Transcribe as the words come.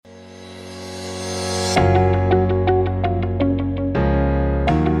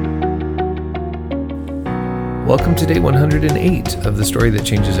Welcome to day 108 of The Story That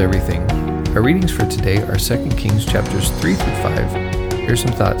Changes Everything. Our readings for today are 2 Kings chapters 3 through 5. Here's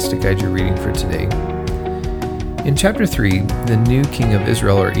some thoughts to guide your reading for today. In chapter 3, the new king of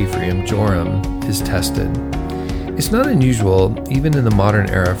Israel or Ephraim, Joram, is tested. It's not unusual, even in the modern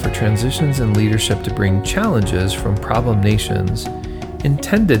era, for transitions in leadership to bring challenges from problem nations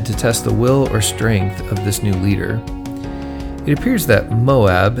intended to test the will or strength of this new leader. It appears that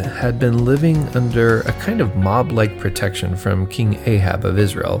Moab had been living under a kind of mob-like protection from King Ahab of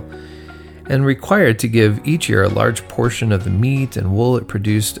Israel, and required to give each year a large portion of the meat and wool it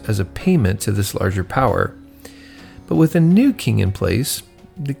produced as a payment to this larger power. But with a new king in place,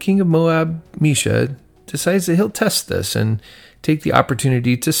 the king of Moab, Elisha, decides that he'll test this and take the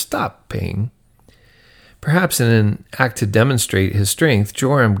opportunity to stop paying. Perhaps in an act to demonstrate his strength,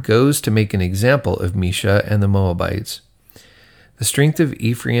 Joram goes to make an example of Elisha and the Moabites. The strength of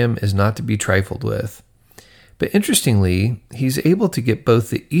Ephraim is not to be trifled with. But interestingly, he's able to get both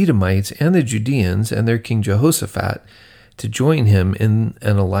the Edomites and the Judeans and their king Jehoshaphat to join him in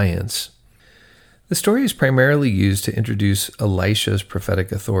an alliance. The story is primarily used to introduce Elisha's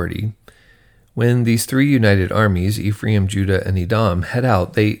prophetic authority. When these three united armies, Ephraim, Judah, and Edom, head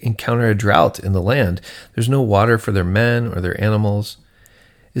out, they encounter a drought in the land. There's no water for their men or their animals.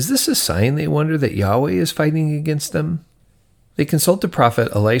 Is this a sign, they wonder, that Yahweh is fighting against them? They consult the prophet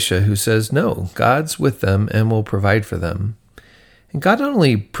Elisha, who says, no, God's with them and will provide for them. And God not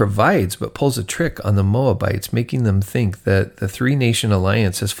only provides, but pulls a trick on the Moabites, making them think that the three-nation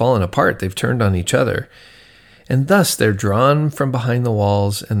alliance has fallen apart. They've turned on each other. And thus they're drawn from behind the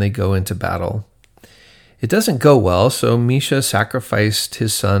walls and they go into battle. It doesn't go well, so Elisha sacrificed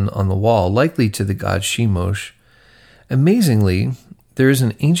his son on the wall, likely to the god Shemosh. Amazingly, there is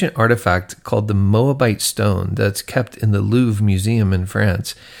an ancient artifact called the Moabite stone that's kept in the Louvre Museum in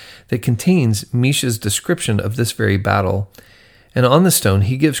France that contains Elisha's description of this very battle. And on the stone,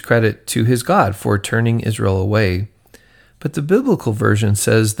 he gives credit to his God for turning Israel away. But the biblical version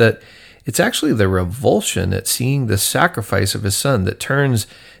says that it's actually the revulsion at seeing the sacrifice of his son that turns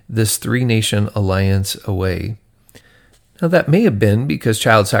this three-nation alliance away. Now, that may have been because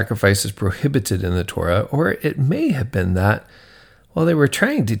child sacrifice is prohibited in the Torah, or it may have been that while they were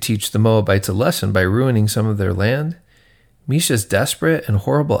trying to teach the Moabites a lesson by ruining some of their land, Elisha's desperate and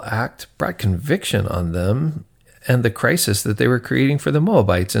horrible act brought conviction on them and the crisis that they were creating for the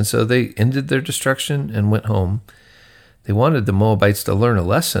Moabites, and so they ended their destruction and went home. They wanted the Moabites to learn a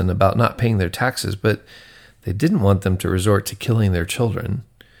lesson about not paying their taxes, but they didn't want them to resort to killing their children.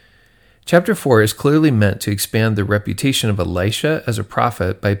 Chapter 4 is clearly meant to expand the reputation of Elisha as a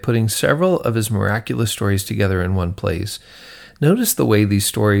prophet by putting several of his miraculous stories together in one place. Notice the way these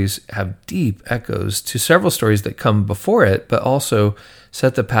stories have deep echoes to several stories that come before it, but also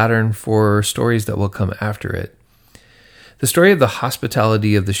set the pattern for stories that will come after it. The story of the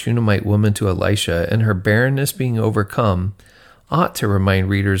hospitality of the Shunammite woman to Elisha and her barrenness being overcome ought to remind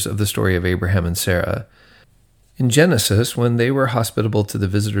readers of the story of Abraham and Sarah. In Genesis, when they were hospitable to the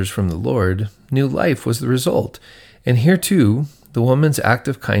visitors from the Lord, new life was the result. And here too, the woman's act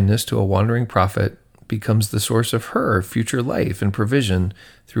of kindness to a wandering prophet becomes the source of her future life and provision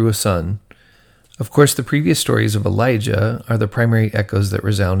through a son. Of course, the previous stories of Elijah are the primary echoes that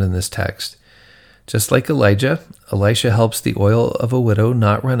resound in this text. Just like Elijah, Elisha helps the oil of a widow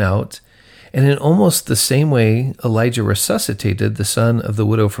not run out, and in almost the same way Elijah resuscitated the son of the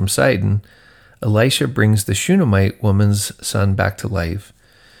widow from Sidon, Elisha brings the Shunammite woman's son back to life.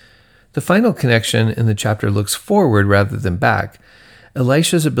 The final connection in the chapter looks forward rather than back.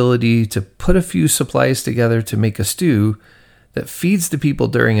 Elisha's ability to put a few supplies together to make a stew that feeds the people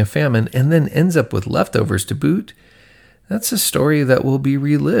during a famine and then ends up with leftovers to boot, that's a story that will be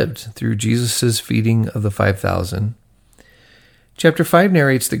relived through Jesus' feeding of the 5,000. Chapter 5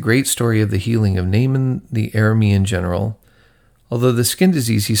 narrates the great story of the healing of Naaman the Aramean general. Although the skin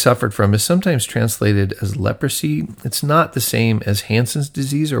disease he suffered from is sometimes translated as leprosy, it's not the same as Hansen's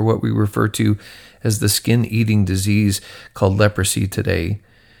disease or what we refer to as the skin-eating disease called leprosy today.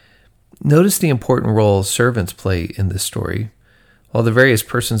 Notice the important role servants play in this story. While the various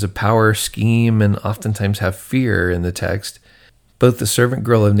persons of power scheme and oftentimes have fear in the text, both the servant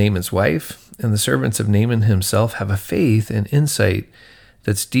girl of Naaman's wife and the servants of Naaman himself have a faith and insight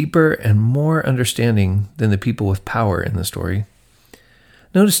that's deeper and more understanding than the people with power in the story.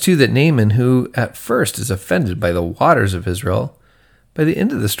 Notice too that Naaman, who at first is offended by the waters of Israel, by the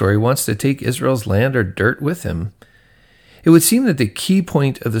end of the story wants to take Israel's land or dirt with him. It would seem that the key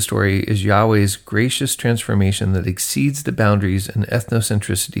point of the story is Yahweh's gracious transformation that exceeds the boundaries and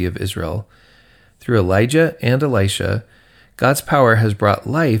ethnocentricity of Israel. Through Elijah and Elisha, God's power has brought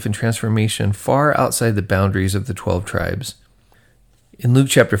life and transformation far outside the boundaries of the 12 tribes. In Luke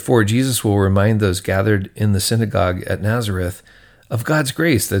chapter 4, Jesus will remind those gathered in the synagogue at Nazareth of God's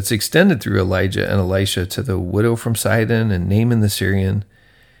grace that's extended through Elijah and Elisha to the widow from Sidon and Naaman the Syrian,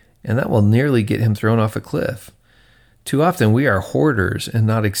 and that will nearly get him thrown off a cliff. Too often we are hoarders and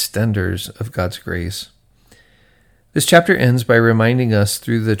not extenders of God's grace. This chapter ends by reminding us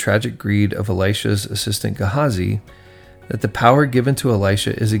through the tragic greed of Elisha's assistant Gehazi that the power given to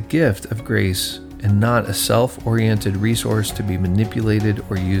Elisha is a gift of grace and not a self-oriented resource to be manipulated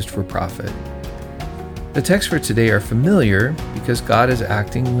or used for profit. The texts for today are familiar because God is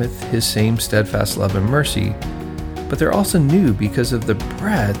acting with his same steadfast love and mercy, but they're also new because of the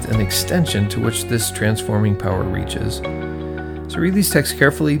breadth and extension to which this transforming power reaches. So read these texts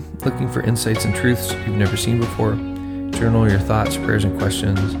carefully, looking for insights and truths you've never seen before. Journal your thoughts, prayers, and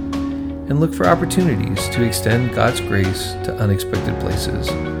questions, and look for opportunities to extend God's grace to unexpected places.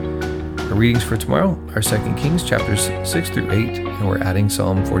 Our readings for tomorrow are 2 Kings chapters 6 through 8, and we're adding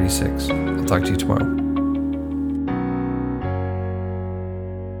Psalm 46. I'll talk to you tomorrow.